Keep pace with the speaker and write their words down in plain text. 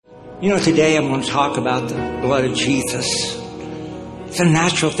You know, today I'm going to talk about the blood of Jesus. It's a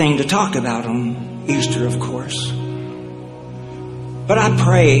natural thing to talk about on Easter, of course. But I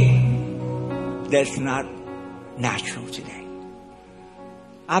pray that it's not natural today.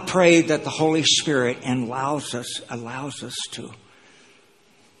 I pray that the Holy Spirit allows us to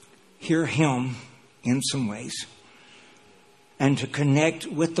hear Him in some ways, and to connect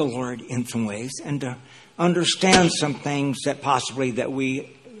with the Lord in some ways, and to understand some things that possibly that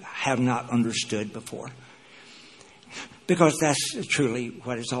we have not understood before. Because that's truly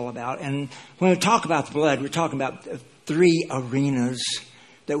what it's all about. And when we talk about the blood, we're talking about three arenas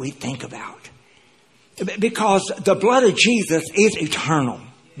that we think about. Because the blood of Jesus is eternal.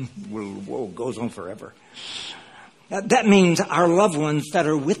 Whoa, goes on forever. That means our loved ones that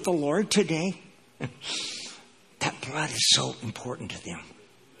are with the Lord today, that blood is so important to them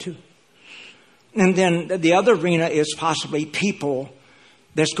too. And then the other arena is possibly people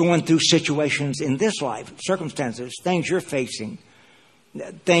that's going through situations in this life, circumstances, things you're facing,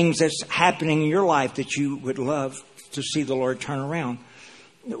 things that's happening in your life that you would love to see the Lord turn around.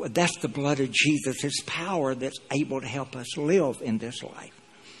 That's the blood of Jesus, His power that's able to help us live in this life.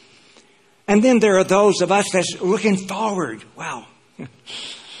 And then there are those of us that's looking forward,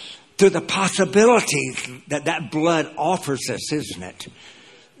 to the possibilities that blood offers us, isn't it?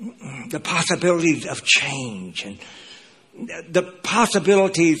 The possibilities of change and the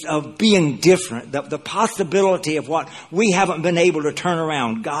possibilities of being different, the possibility of what we haven't been able to turn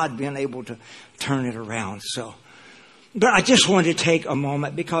around, God being able to turn it around. But I just wanted to take a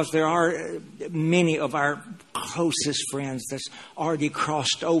moment because there are many of our closest friends that's already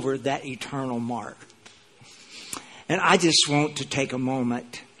crossed over that eternal mark. And I just want to take a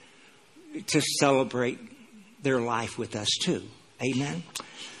moment to celebrate their life with us too. Amen.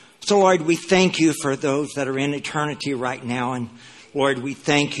 So, Lord, we thank you for those that are in eternity right now. And, Lord, we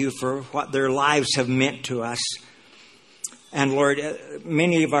thank you for what their lives have meant to us. And, Lord,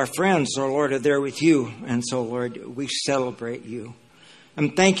 many of our friends, Lord, are there with you. And so, Lord, we celebrate you.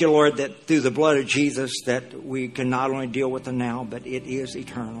 And thank you, Lord, that through the blood of Jesus that we can not only deal with the now, but it is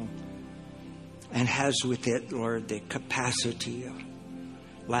eternal. And has with it, Lord, the capacity of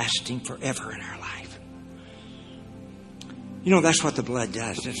lasting forever in our life. You know, that's what the blood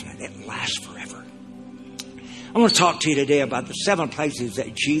does, doesn't it? It lasts forever. I want to talk to you today about the 7 places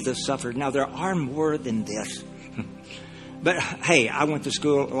that Jesus suffered. Now, there are more than this. But, hey, I went to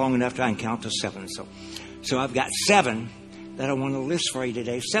school long enough that I can count to 7. So I've got 7 that I want to list for you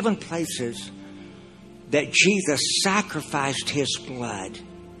today. 7 places that Jesus sacrificed His blood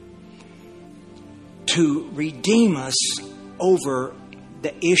to redeem us over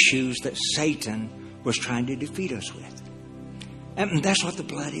the issues that Satan was trying to defeat us with. And that's what the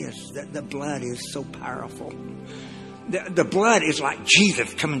blood is. The blood is so powerful. The blood is like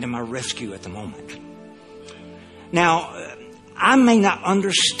Jesus coming to my rescue at the moment. Now, I may not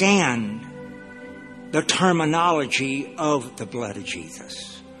understand the terminology of the blood of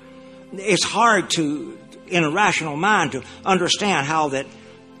Jesus. It's hard to, in a rational mind, to understand how that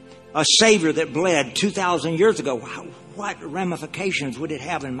a Savior that bled 2,000 years ago, what ramifications would it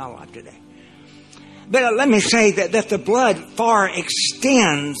have in my life today? But let me say that the blood far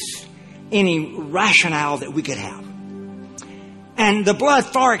extends any rationale that we could have. And the blood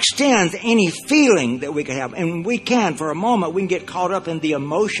far extends any feeling that we could have. And we can, for a moment, we can get caught up in the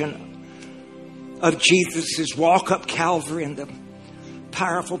emotion of Jesus' walk up Calvary and the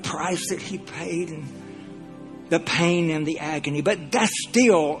powerful price that He paid and the pain and the agony. But that's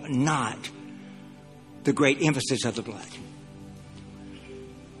still not the great emphasis of the blood.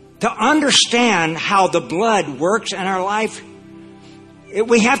 To understand how the blood works in our life,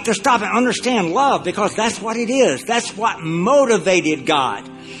 we have to stop and understand love, because that's what it is. That's what motivated God.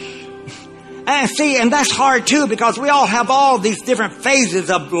 And that's hard too, because we all have all these different phases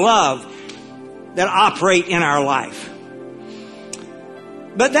of love that operate in our life.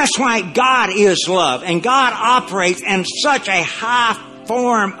 But that's why God is love, and God operates in such a high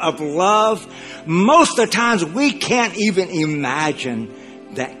form of love. Most of the times we can't even imagine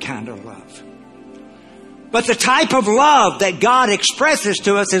that kind of love. But the type of love that God expresses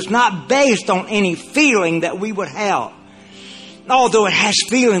to us is not based on any feeling that we would have, although it has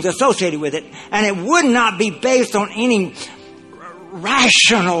feelings associated with it. And it would not be based on any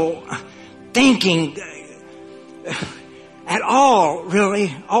rational thinking at all,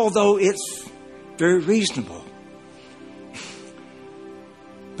 really, although it's very reasonable.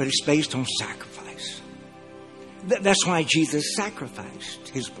 But it's based on sacrifice. That's why Jesus sacrificed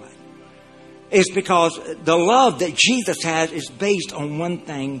His blood. It's because the love that Jesus has is based on one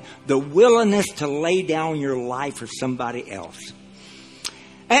thing: the willingness to lay down your life for somebody else.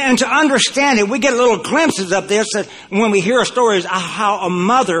 And to understand it, we get little glimpses of this when we hear stories of how a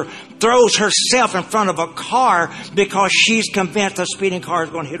mother throws herself in front of a car because she's convinced a speeding car is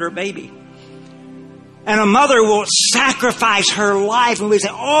going to hit her baby. And a mother will sacrifice her life, and we say,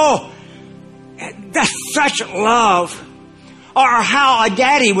 oh, that's such love. Or how a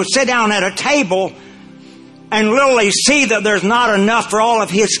daddy would sit down at a table and literally see that there's not enough for all of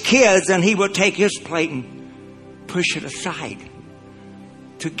his kids, and he would take his plate and push it aside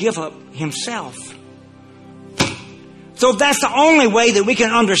to give up himself. So that's the only way that we can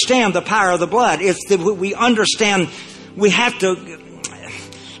understand the power of the blood. Is that we understand, we have to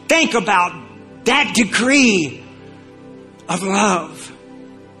think about that degree of love.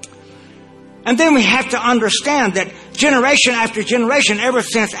 And then we have to understand that generation after generation, ever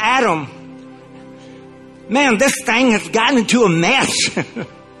since Adam, man, this thing has gotten into a mess.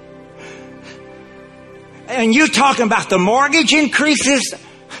 And you talking about the mortgage increases,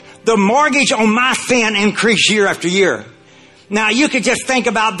 the mortgage on my sin increased year after year. Now you could just think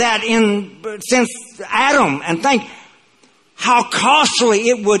about that since Adam and think how costly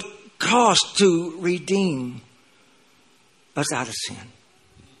it would cost to redeem us out of sin.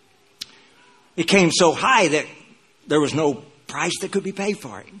 It came so high that there was no price that could be paid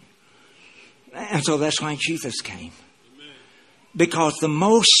for it. And so that's why Jesus came. Because the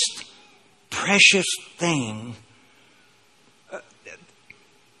most precious thing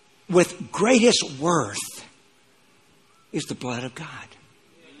with greatest worth is the blood of God.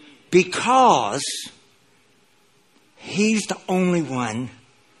 Because He's the only one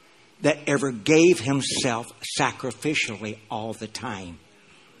that ever gave Himself sacrificially all the time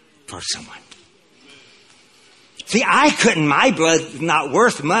for someone. See, I couldn't, my blood's not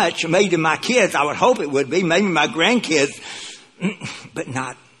worth much. Maybe to my kids, I would hope it would be. Maybe my grandkids, but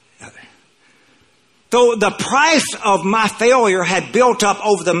not other. So the price of my failure had built up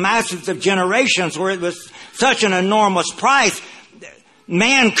over the masses of generations where it was such an enormous price.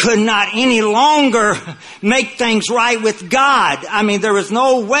 Man could not any longer make things right with God. I mean, there was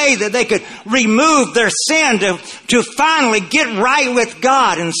no way that they could remove their sin to finally get right with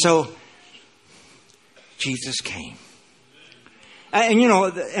God. And so Jesus came. And,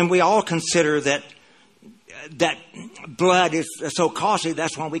 and we all consider that blood is so costly.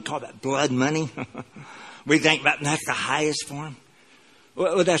 That's why we call that blood money. We think that's the highest form.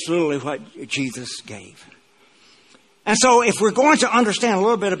 Well, that's literally what Jesus gave. And so if we're going to understand a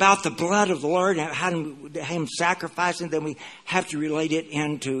little bit about the blood of the Lord and how Him sacrificing, then we have to relate it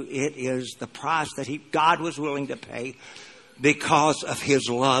into it is the price that God was willing to pay because of His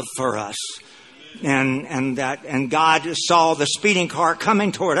love for us. And God saw the speeding car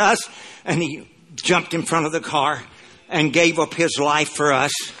coming toward us, and He jumped in front of the car and gave up His life for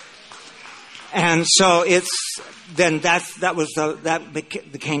us. And so that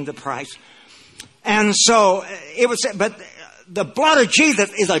became the price. And so it was, but the blood of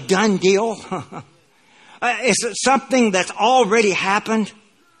Jesus is a done deal. It's something that's already happened.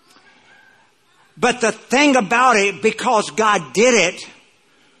 But the thing about it, because God did it,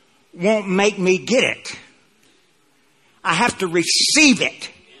 won't make me get it. I have to receive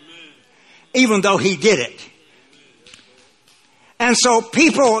it, even though He did it. And so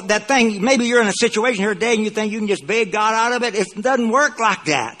people that think, maybe you're in a situation here today and you think you can just beg God out of it. It doesn't work like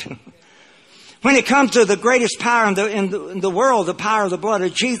that. When it comes to the greatest power in the world, the power of the blood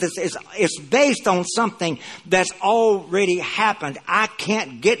of Jesus is based on something that's already happened. I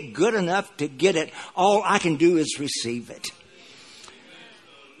can't get good enough to get it. All I can do is receive it.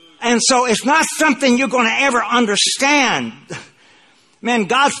 And so it's not something you're going to ever understand. Man,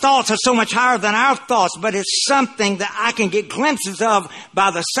 God's thoughts are so much higher than our thoughts, but it's something that I can get glimpses of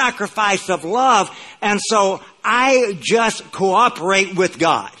by the sacrifice of love. And so I just cooperate with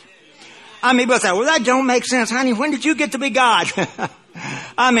God. I mean, but say, well, that don't make sense, honey. When did you get to be God?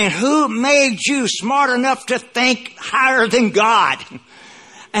 I mean, who made you smart enough to think higher than God?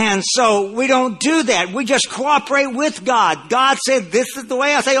 And so we don't do that. We just cooperate with God. God said, this is the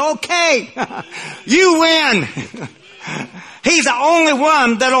way. I say, okay, you win. He's the only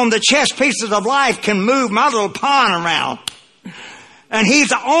one that on the chess pieces of life can move my little pawn around. And He's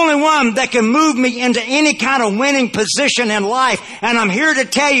the only one that can move me into any kind of winning position in life. And I'm here to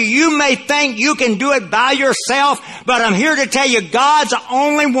tell you, you may think you can do it by yourself, but I'm here to tell you, God's the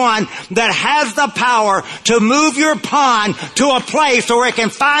only one that has the power to move your pawn to a place where it can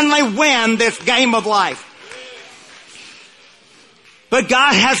finally win this game of life. But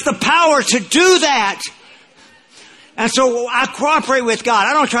God has the power to do that. And so I cooperate with God.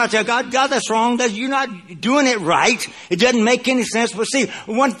 I don't try to tell God, that's wrong. You're not doing it right. It doesn't make any sense. But see,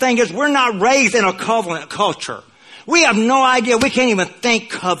 one thing is we're not raised in a covenant culture. We have no idea. We can't even think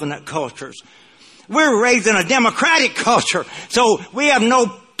covenant cultures. We're raised in a democratic culture, so we have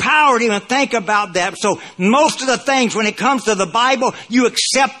no power to even think about that. So most of the things, when it comes to the Bible, you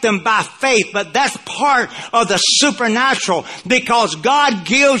accept them by faith, but that's part of the supernatural, because God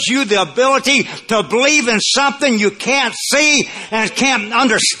gives you the ability to believe in something you can't see and can't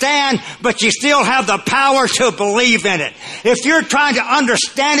understand, but you still have the power to believe in it. If you're trying to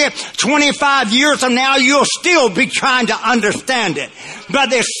understand it 25 years from now, you'll still be trying to understand it.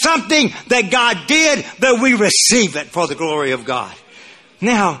 But there's something that God did that we receive it for the glory of God.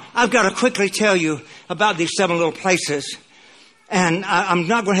 Now, I've got to quickly tell you about these 7 little places. And I'm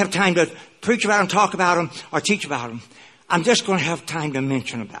not going to have time to preach about them, talk about them, or teach about them. I'm just going to have time to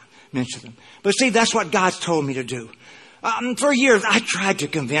mention them. But see, that's what God's told me to do. For years, I tried to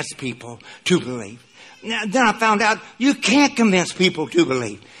convince people to believe. Now, then I found out you can't convince people to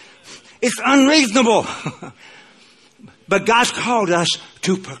believe. It's unreasonable. But God's called us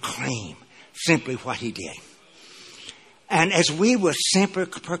to proclaim simply what He did. And as we will simply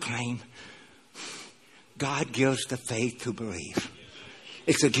proclaim, God gives the faith to believe.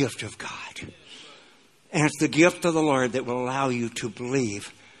 It's a gift of God. And it's the gift of the Lord that will allow you to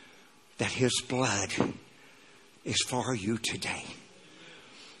believe that His blood is for you today.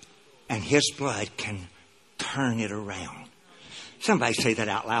 And His blood can turn it around. Somebody say that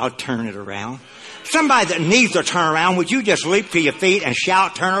out loud, turn it around. Somebody that needs a turn around, would you just leap to your feet and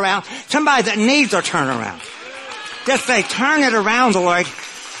shout, turn around? Somebody that needs a turn around. Just say, turn it around, Lord.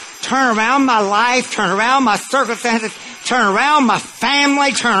 Turn around my life. Turn around my circumstances. Turn around my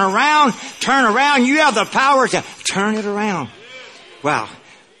family. Turn around. Turn around. You have the power to turn it around. Wow.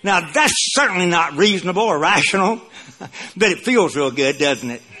 Now, that's certainly not reasonable or rational, but it feels real good, doesn't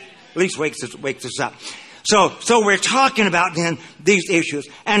it? At least wakes us up. So we're talking about then these issues.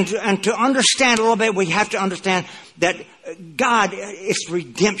 And to understand a little bit, we have to understand that God is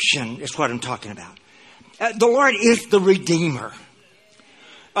redemption is what I'm talking about. The Lord is the Redeemer.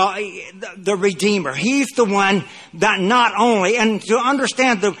 The Redeemer. He's the one that not only, and to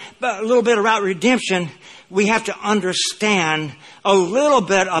understand a little bit about redemption, we have to understand a little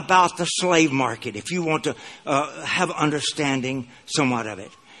bit about the slave market, if you want to have understanding somewhat of it.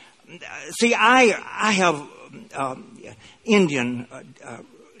 See, I have Indian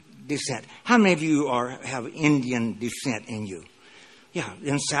descent. How many of you have Indian descent in you? Yeah,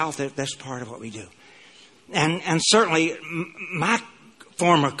 in the South, that's part of what we do. And certainly my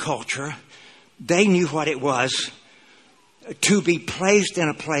former culture, they knew what it was to be placed in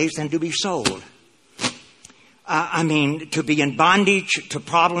a place and to be sold. To be in bondage to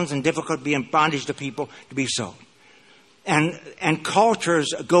problems and difficulty, be in bondage to people, to be sold. And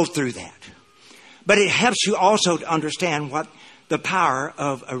cultures go through that. But it helps you also to understand what the power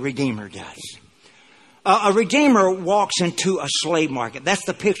of a redeemer does. A redeemer walks into a slave market. That's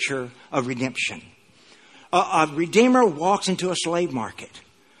the picture of redemption. A redeemer walks into a slave market,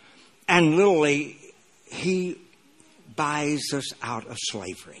 and literally he buys us out of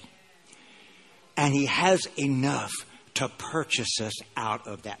slavery. And he has enough to purchase us out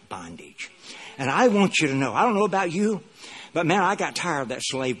of that bondage. And I want you to know, I don't know about you, but man, I got tired of that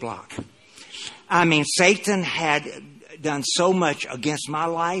slave block. Satan had done so much against my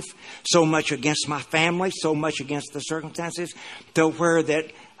life, so much against my family, so much against the circumstances, to where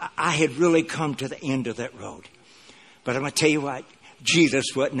that I had really come to the end of that road. But I'm going to tell you what, Jesus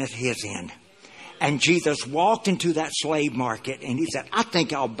wasn't at his end. And Jesus walked into that slave market and he said, I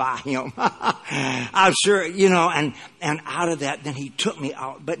think I'll buy him. I'm sure, and out of that, then he took me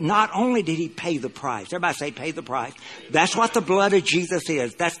out. But not only did he pay the price. Everybody say pay the price. That's what the blood of Jesus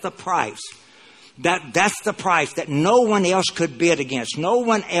is. That's the price. That's the price that no one else could bid against. No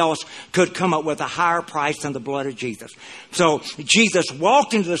one else could come up with a higher price than the blood of Jesus. So Jesus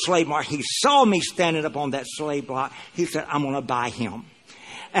walked into the slave market. He saw me standing up on that slave block. He said, I'm going to buy him.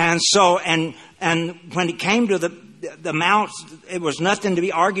 And so, and when it came to the mounts, it was nothing to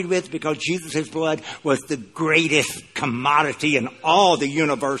be argued with, because Jesus' blood was the greatest commodity in all the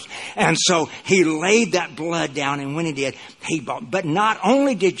universe. And so he laid that blood down, and when he did, he bought. But not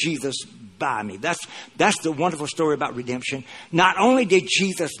only did Jesus buy me. That's the wonderful story about redemption. Not only did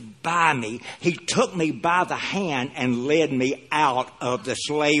Jesus buy me, he took me by the hand and led me out of the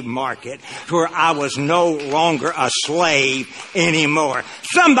slave market, where I was no longer a slave anymore.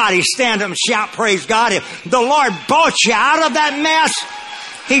 Somebody stand up and shout, praise God. If the Lord brought you out of that mess,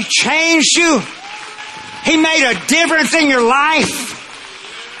 he changed you. He made a difference in your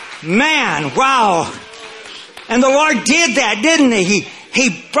life. Man, wow. And the Lord did that, didn't he? He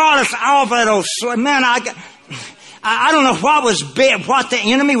brought us out of those. Man, I don't know what the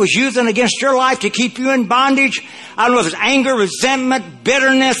enemy was using against your life to keep you in bondage. I don't know if it's anger, resentment,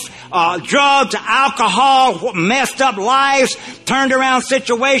 bitterness, drugs, alcohol, messed up lives, turned around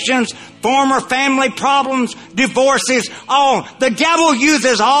situations, former family problems, divorces. Oh, the devil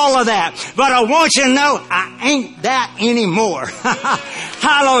uses all of that. But I want you to know, I ain't that anymore.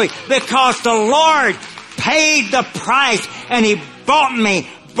 Hallelujah. Because the Lord paid the price and He bought me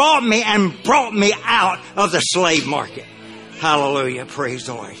and brought me out of the slave market. Hallelujah. Praise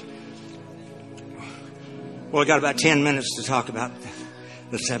the Lord. Well, we got about 10 minutes to talk about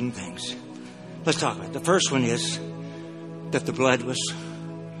the 7 things. Let's talk about it. The first one is that the blood was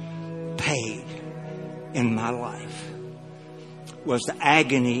paid in my life. Was the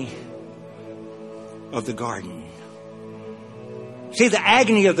agony of the garden. See, the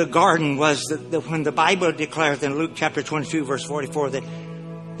agony of the garden was when the Bible declares in Luke chapter 22, verse 44, that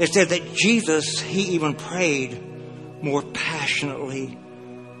it said that Jesus, He even prayed more passionately,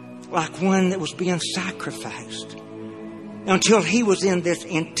 like one that was being sacrificed, until He was in this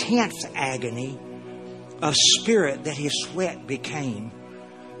intense agony of spirit that His sweat became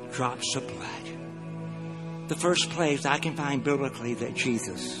drops of blood. The first place I can find biblically that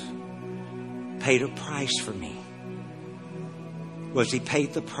Jesus paid a price for me was He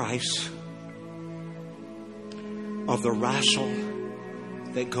paid the price of the wrestle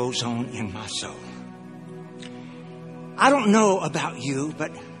that goes on in my soul. I don't know about you, but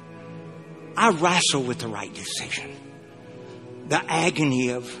I wrestle with the right decision. The agony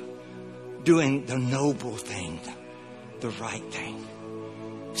of doing the noble thing, the right thing.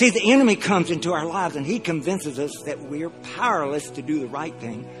 See, the enemy comes into our lives and he convinces us that we're powerless to do the right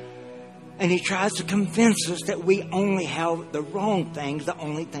thing. And he tries to convince us that we only have the wrong thing, the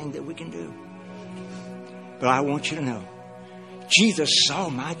only thing that we can do. But I want you to know, Jesus saw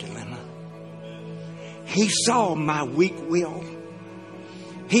my dilemma. He saw my weak will.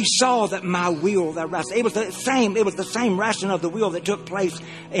 He saw that my will, that wrestling, it was the same wrestling of the will that took place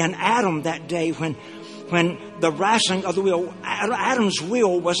in Adam that day when the wrestling of the will, Adam's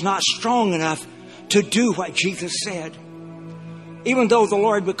will was not strong enough to do what Jesus said. Even though the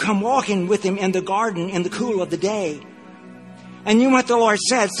Lord would come walking with him in the garden in the cool of the day. And you know what the Lord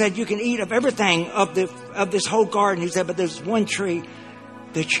said, you can eat of everything of this whole garden. He said, but there's one tree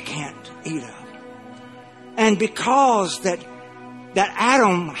that you can't eat of. And because that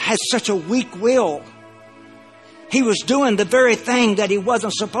Adam has such a weak will, he was doing the very thing that he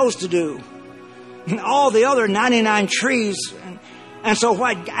wasn't supposed to do. And all the other 99 trees. And so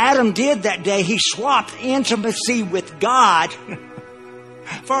what Adam did that day, he swapped intimacy with God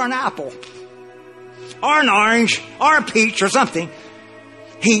for an apple or an orange or a peach or something.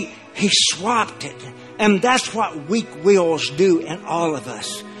 He swapped it. And that's what weak wills do in all of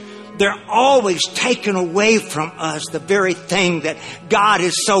us. They're always taking away from us the very thing that God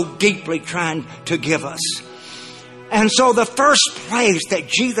is so deeply trying to give us. And so the first place that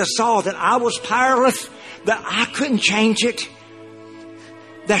Jesus saw that I was powerless, that I couldn't change it,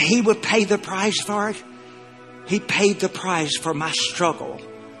 that He would pay the price for it, He paid the price for my struggle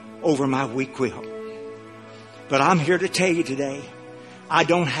over my weak will. But I'm here to tell you today, I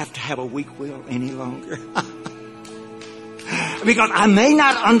don't have to have a weak will any longer. Because I may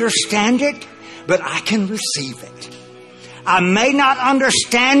not understand it, but I can receive it. I may not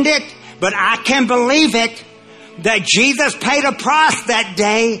understand it, but I can believe it. That Jesus paid a price that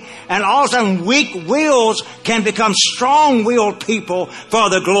day, and all of a sudden weak wills can become strong-willed people for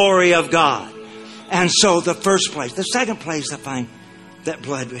the glory of God. And so the first place. The second place I find that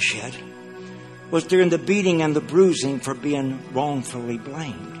blood was shed was during the beating and the bruising for being wrongfully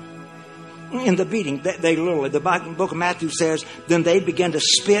blamed. In the beating, they literally, the book of Matthew says, then they began to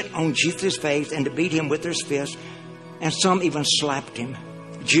spit on Jesus' face and to beat him with their fists. And some even slapped him,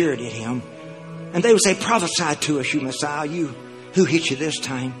 jeered at him. And they would say, prophesy to us, you Messiah, you who hit you this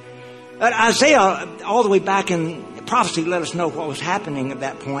time. Isaiah, all the way back in prophecy, let us know what was happening at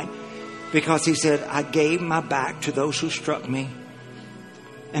that point. Because he said, I gave my back to those who struck me,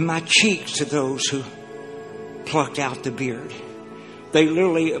 and my cheeks to those who plucked out the beard. They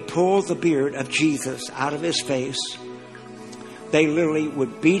literally pulled the beard of Jesus out of his face. They literally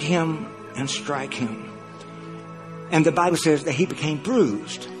would beat him and strike him. And the Bible says that he became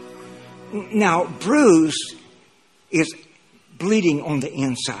bruised. Now, bruised is bleeding on the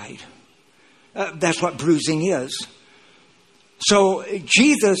inside. That's what bruising is. So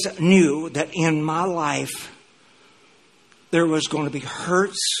Jesus knew that in my life there was going to be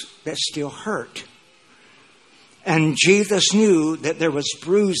hurts that still hurt. And Jesus knew that there was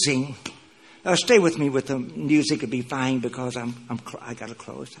bruising. Stay with me with the music, it'll be fine because I got to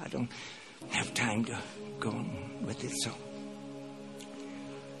close. I don't have time to going with it.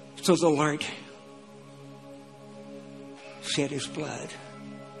 So the Lord shed his blood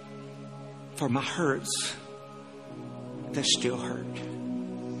for my hurts that still hurt.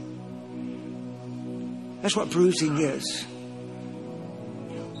 That's what bruising is.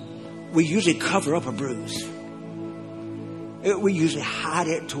 We usually cover up a bruise. We usually hide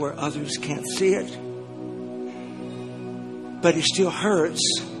it to where others can't see it. But it still hurts.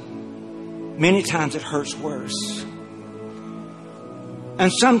 Many times it hurts worse.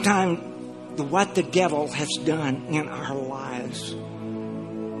 And sometimes what the devil has done in our lives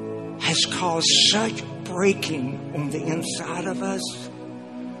has caused such breaking on the inside of us,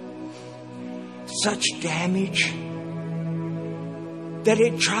 such damage, that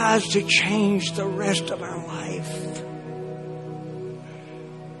it tries to change the rest of our life.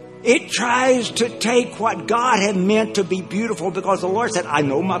 It tries to take what God had meant to be beautiful, because the Lord said, I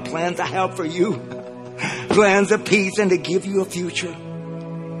know my plans I have for you. Plans of peace and to give you a future.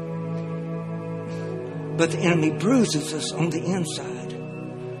 But the enemy bruises us on the inside.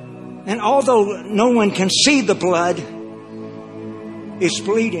 And although no one can see the blood, it's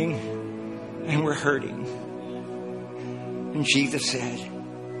bleeding and we're hurting. And Jesus said,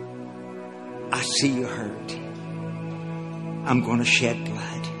 I see you hurt. I'm going to shed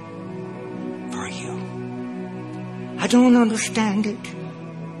blood for you. I don't understand it.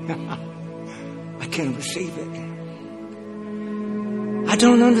 I can't receive it. I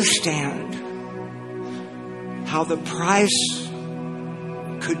don't understand how the price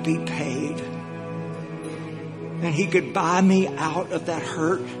could be paid and he could buy me out of that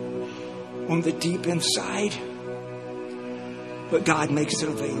hurt on the deep inside. But God makes it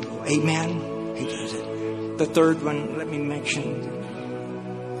available. Amen. He does it. The third one, let me mention.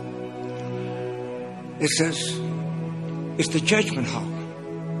 It says, it's the judgment hall.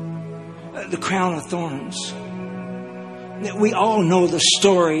 The crown of thorns. We all know the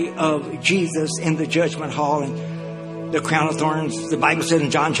story of Jesus in the judgment hall and the crown of thorns. The Bible says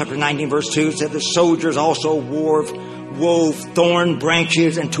in John chapter 19 verse 2, it said the soldiers also wove thorn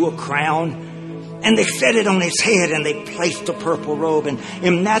branches into a crown. And they set it on his head and they placed the purple robe. And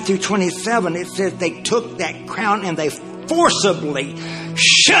in Matthew 27, it says they took that crown and they forcibly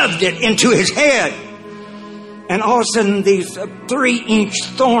shoved it into his head. And all of a sudden these 3-inch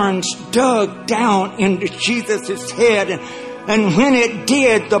thorns dug down into Jesus' head. And when it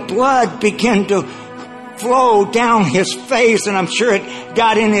did, the blood began to flow down his face. And I'm sure it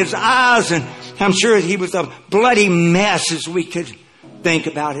got in his eyes. And I'm sure he was a bloody mess as we could think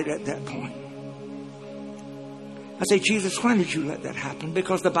about it at that point. I say, Jesus, why did you let that happen?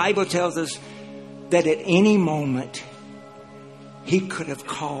 Because the Bible tells us that at any moment he could have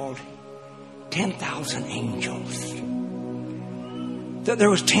called 10,000 angels. That there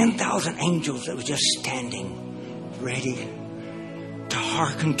was 10,000 angels that were just standing ready to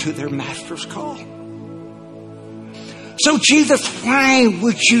hearken to their master's call. So Jesus, why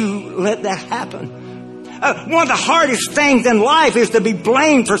would you let that happen? One of the hardest things in life is to be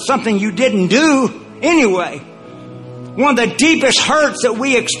blamed for something you didn't do anyway. One of the deepest hurts that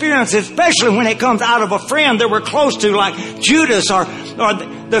we experience, especially when it comes out of a friend that we're close to, like Judas or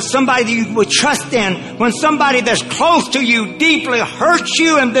somebody you would trust in. When somebody that's close to you deeply hurts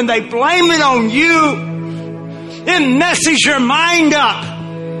you and then they blame it on you, it messes your mind up.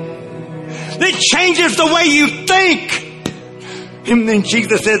 It changes the way you think. And then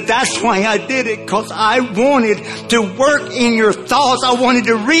Jesus said, that's why I did it, because I wanted to work in your thoughts. I wanted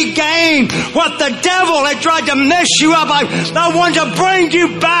to regain what the devil had tried to mess you up. I wanted to bring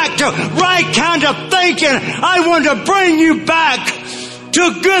you back to right kind of thinking. I wanted to bring you back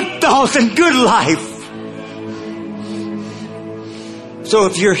to good thoughts and good life. So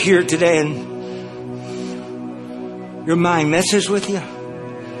if you're here today and your mind messes with you,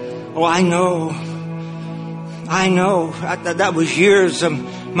 oh, I know. That was years of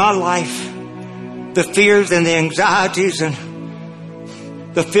my life. The fears and the anxieties and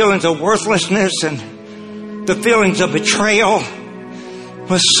the feelings of worthlessness and the feelings of betrayal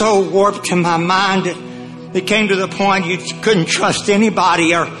was so warped in my mind that it came to the point you couldn't trust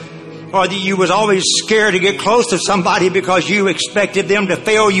anybody, or that you was always scared to get close to somebody because you expected them to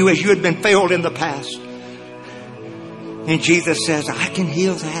fail you as you had been failed in the past. And Jesus says, I can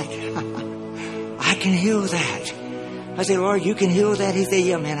heal that. I can heal that. I say, Lord, you can heal that? He said,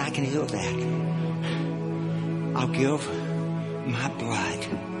 yeah, man, I can heal that. I'll give my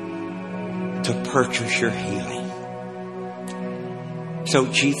blood to purchase your healing. So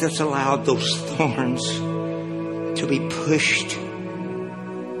Jesus allowed those thorns to be pushed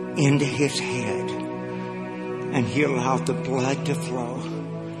into his head, and he allowed the blood to flow.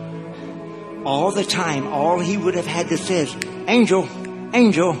 all the time, all he would have had to say is, angel,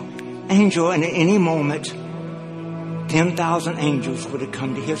 angel, angel. And at any moment, 10,000 angels would have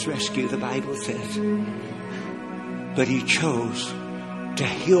come to his rescue, the Bible says. But he chose to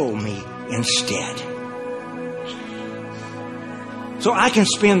heal me instead. So I can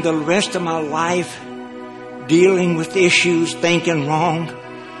spend the rest of my life dealing with issues, thinking wrong,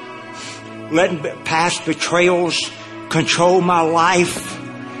 letting past betrayals control my life.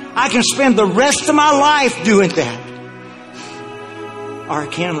 I can spend the rest of my life doing that. Or I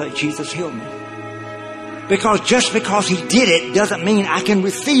can let Jesus heal me. Because just because he did it doesn't mean I can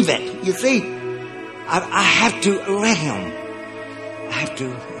receive it. You see, I have to let him. I have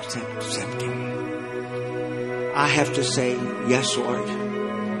to accept him. I have to say, yes, Lord,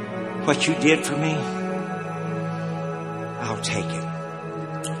 what you did for me, I'll take it.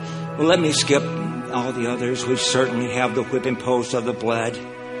 Well, let me skip all the others. We certainly have the whipping post of the blood.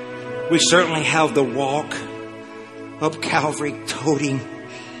 We certainly have the walk up Calvary, toting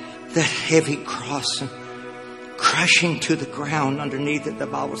that heavy cross and crushing to the ground underneath it, the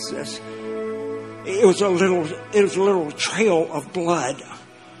Bible says. It was a little trail of blood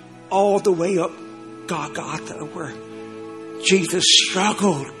all the way up Golgotha, where Jesus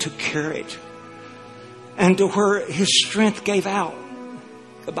struggled to carry it, and to where his strength gave out.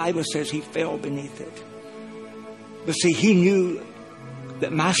 The Bible says he fell beneath it. But see, he knew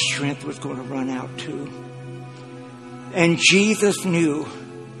that my strength was going to run out too. And Jesus knew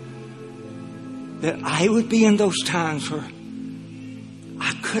that I would be in those times where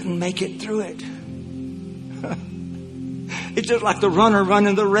I couldn't make it through it. It's just like the runner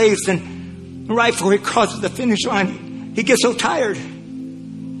running the race, and right before he crosses the finish line, he gets so tired.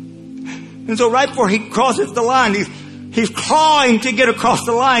 And so right before he crosses the line, he's clawing to get across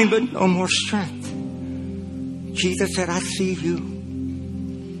the line, but no more strength. Jesus said, I see you.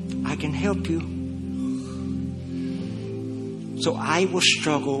 I can help you. So I will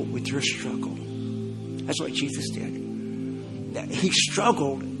struggle with your struggle. That's what Jesus did. He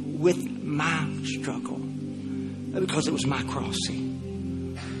struggled with my struggle because it was my cross.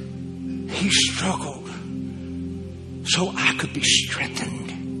 He struggled so I could be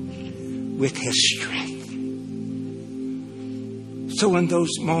strengthened with his strength. So in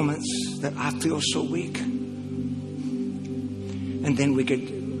those moments that I feel so weak, and then we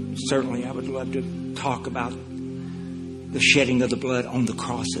could, certainly I would love to talk about the shedding of the blood on the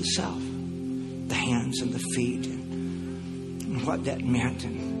cross itself, the hands and the feet, and what that meant,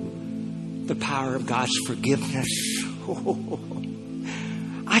 and the power of God's forgiveness.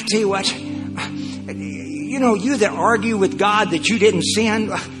 I tell you what, you that argue with God that you didn't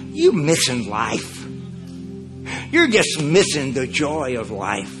sin, you're missing life. You're just missing the joy of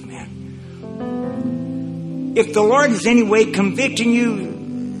life, man. If the Lord is any way convicting you,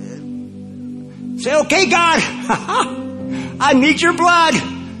 say, okay, God, I need your blood.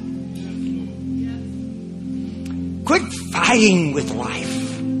 Quit fighting with life.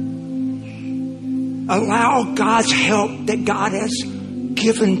 Allow God's help that God has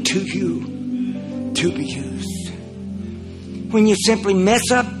given to you to be used. When you simply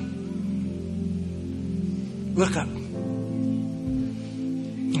mess up, look up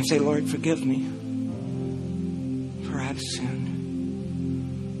and say, Lord, forgive me, for I've sinned.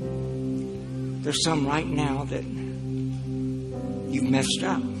 There's some right now that you've messed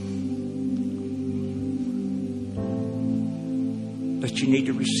up, but you need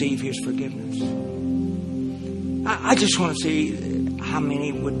to receive his forgiveness. I just want to see how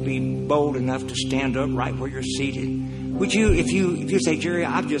many would be bold enough to stand up right where you're seated. Would you, if you say, Jerry,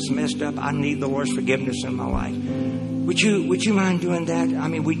 I've just messed up, I need the Lord's forgiveness in my life. Would you mind doing that? I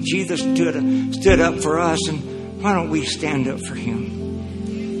mean, Jesus stood up for us, and why don't we stand up for him?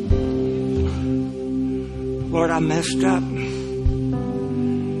 Lord, I messed up.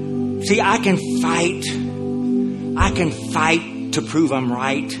 See, I can fight to prove I'm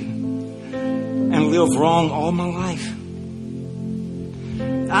right and live wrong all my life.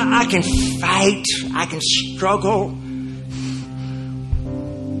 I can fight. I can struggle.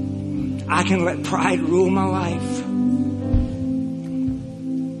 I can let pride rule my life.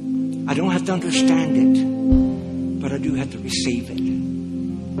 I don't have to understand it, but I do have to receive it.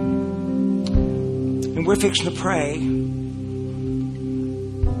 And we're fixing to pray. And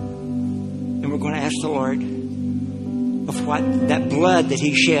we're going to ask the Lord of what that blood that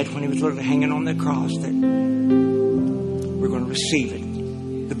he shed when he was literally hanging on the cross, that we're going to receive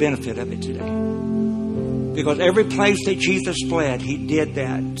it, the benefit of it today. Because every place that Jesus bled, he did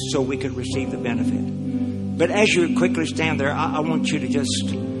that so we could receive the benefit. But as you quickly stand there, I want you to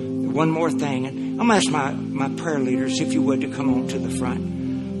just, one more thing. And I'm going to ask my prayer leaders, if you would, to come on to the front.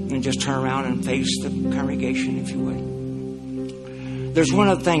 And just turn around and face the congregation, if you would. There's one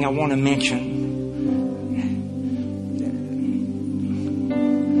other thing I want to mention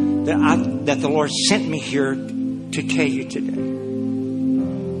that the Lord sent me here to tell you today.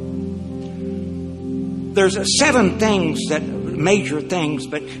 There's 7 things, that major things,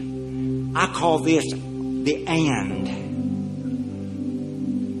 but I call this the and.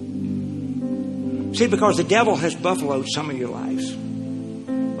 See, because the devil has buffaloed some of your lives,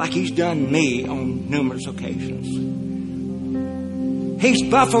 like he's done me on numerous occasions. He's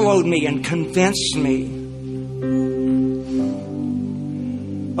buffaloed me and convinced me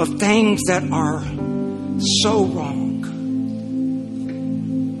of things that are so wrong.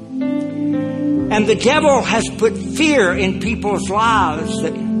 And the devil has put fear in people's lives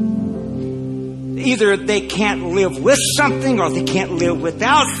that either they can't live with something, or they can't live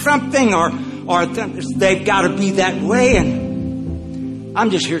without something, or they've got to be that way. And I'm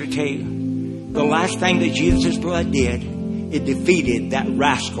just here to tell you, the last thing that Jesus' blood did, it defeated that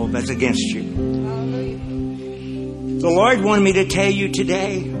rascal that's against you. The Lord wanted me to tell you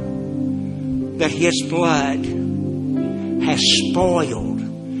today that His blood has spoiled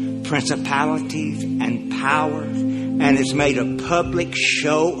principalities and powers and has made a public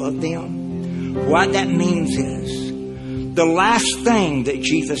show of them. What that means is, the last thing that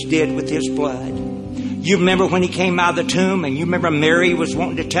Jesus did with His blood, you remember when He came out of the tomb, and you remember Mary was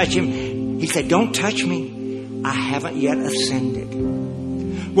wanting to touch Him. He said, "Don't touch me. I haven't yet ascended."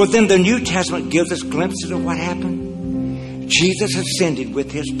 Well, then the New Testament gives us glimpses of what happened. Jesus ascended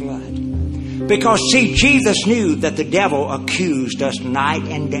with His blood. Because, see, Jesus knew that the devil accused us night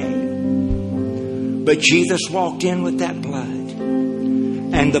and day. But Jesus walked in with that blood.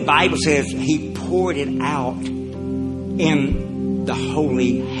 And the Bible says He poured it out in the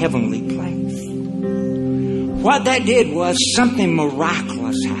holy heavenly place. What that did was something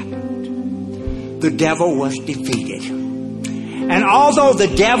miraculous happened. The devil was defeated. And although the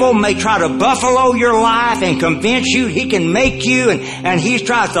devil may try to buffalo your life and convince you, he can make you, and he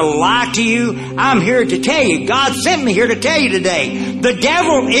tries to lie to you, I'm here to tell you, God sent me here to tell you today, the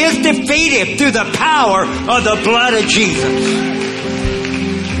devil is defeated through the power of the blood of Jesus.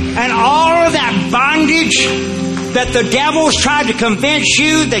 And all of that bondage that the devil's tried to convince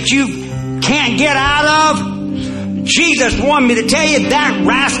you that you can't get out of, Jesus wanted me to tell you that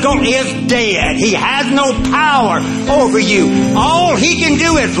rascal is dead. He has no power over you. All he can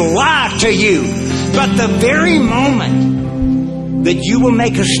do is lie to you. But the very moment that you will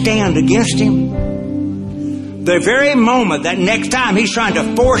make a stand against him, the very moment that next time he's trying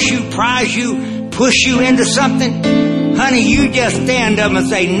to force you, prize you, push you into something, honey, you just stand up and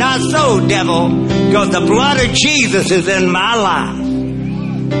say, "Not so, devil, because the blood of Jesus is in my life."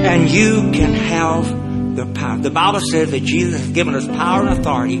 And you can have the power. The Bible says that Jesus has given us power and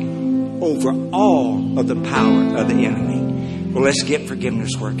authority over all of the power of the enemy. Well, let's get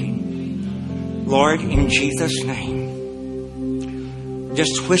forgiveness working. Lord, in Jesus' name,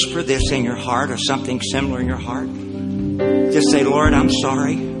 just whisper this in your heart or something similar in your heart. Just say, "Lord, I'm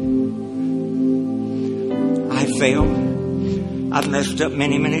sorry. I failed. I've messed up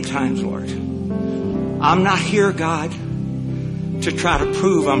many, many times, Lord. I'm not here, God, to try to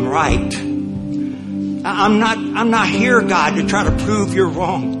prove I'm right. I'm not here, God, to try to prove you're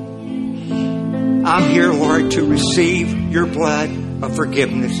wrong. I'm here, Lord, to receive your blood of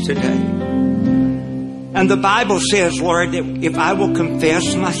forgiveness today." And the Bible says, Lord, that if I will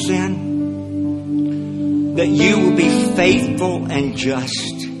confess my sin, that you will be faithful and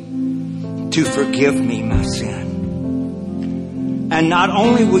just to forgive me my sin. And not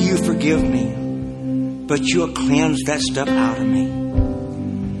only will you forgive me, but you'll cleanse that stuff out of me.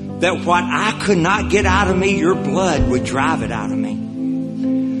 That what I could not get out of me, your blood would drive it out of me.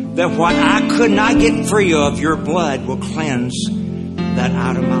 That what I could not get free of, your blood will cleanse that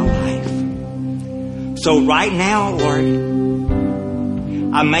out of my life. So right now, Lord,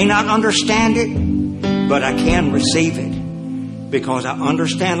 I may not understand it, but I can receive it. Because I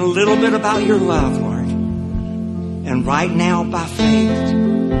understand a little bit about your love, Lord. And right now, by faith,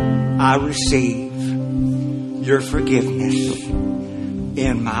 I receive your forgiveness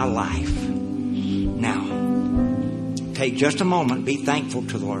in my life. Now, take just a moment, be thankful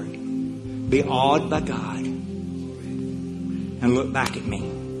to the Lord, be awed by God, and look back at me.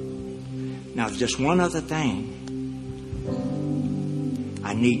 Now, just one other thing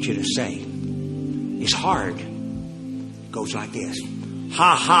I need you to say. It's hard. It goes like this.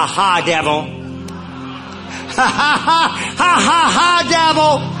 Ha, ha, ha, devil. Ha, ha, ha, ha, ha, ha,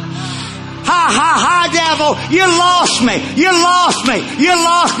 devil. Ha, ha, ha, devil. You lost me. You lost me. You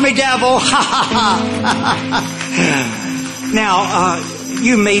lost me, devil. Ha, ha, ha. Now,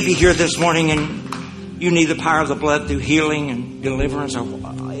 You may be here this morning and you need the power of the blood through healing and deliverance or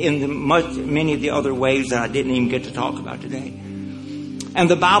in many of the other ways that I didn't even get to talk about today. And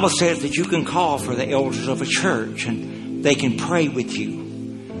the Bible says that you can call for the elders of a church and they can pray with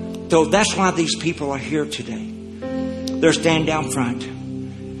you. So that's why these people are here today. They're standing down front.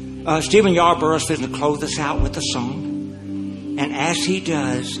 Stephen Yarborough is going to close us out with a song. And as he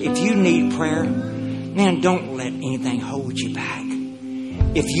does, if you need prayer, man, don't let anything hold you back.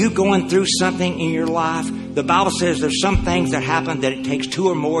 If you're going through something in your life, the Bible says there's some things that happen that it takes two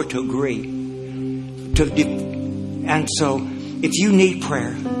or more to agree. And so, if you need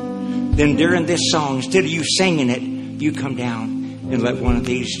prayer, then during this song, instead of you singing it, you come down and let one of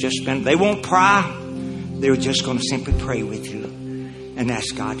these just spend. They won't pry. They're just going to simply pray with you and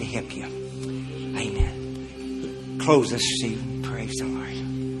ask God to help you. Amen. Close us, Stephen. Praise the Lord.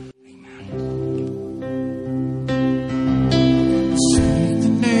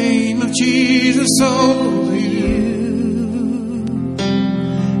 Jesus over you,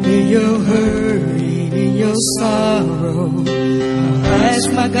 in your hurting, in your sorrow. I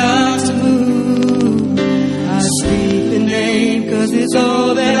ask my God to move. I speak the name 'cause it's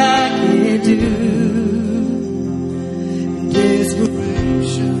all that I can do. In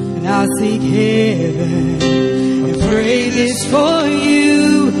desperation, and I seek heaven and pray this for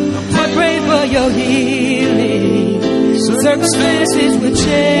you. I pray for your healing. Circumstances will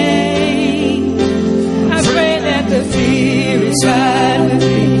change. I pray that the fear inside will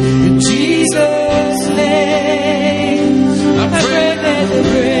be in Jesus' name. I pray that the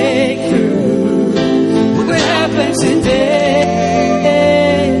breakthrough will happen today.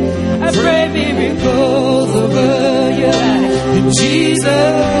 I pray miracles over your life in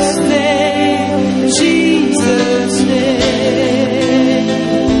Jesus' name. Jesus' name.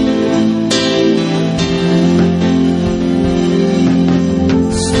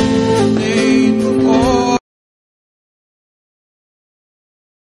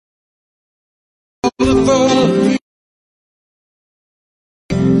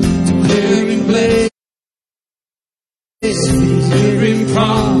 Declaring blessings, hearing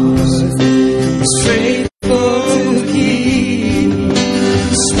promises, is faithful to keep.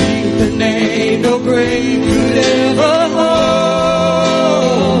 Speak the name no grave could ever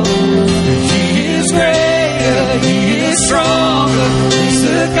hold. He is greater, He is stronger, He's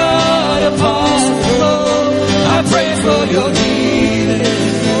the God of possible. I pray for your healing.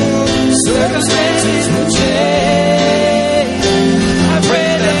 Circumstances will change. I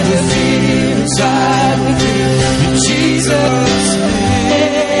pray that the fear inside will be in Jesus'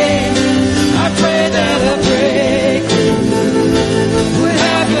 name. I pray that a breakthrough will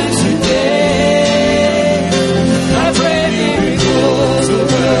happen today. I pray miracles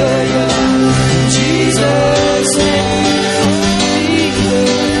over your life in Jesus' name.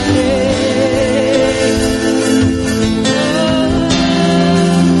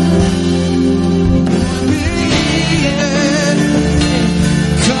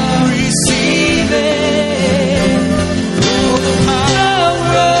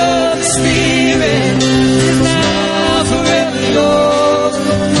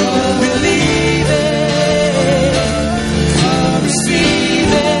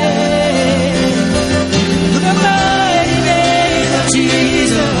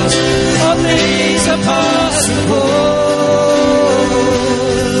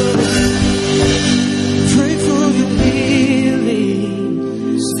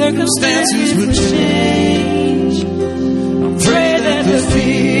 Circumstances will change. I pray that the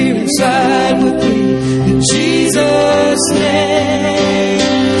fear inside will be in Jesus' name.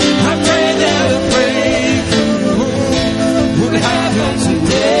 I pray that a breakthrough will happen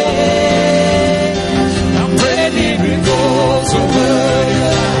today. I pray miracles over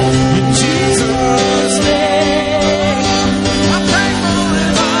your life in Jesus' name. I pray for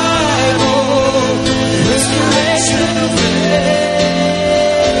revival, restoration of faith.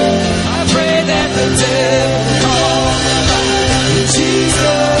 The devil called in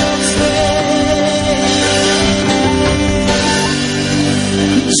Jesus' name.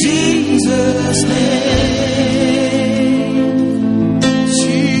 Jesus' name.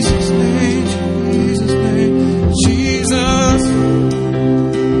 Jesus' name. Jesus' name. Jesus.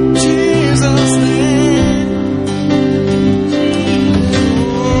 Jesus' name.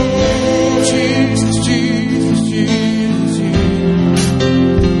 Oh, Jesus, Jesus, Jesus, Jesus.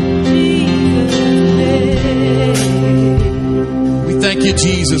 Thank you,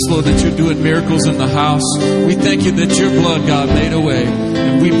 Jesus, Lord, that you're doing miracles in the house. We thank you that your blood, God, made a way.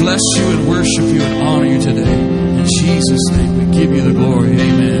 And we bless you and worship you and honor you today. In Jesus' name, we give you the glory.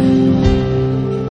 Amen.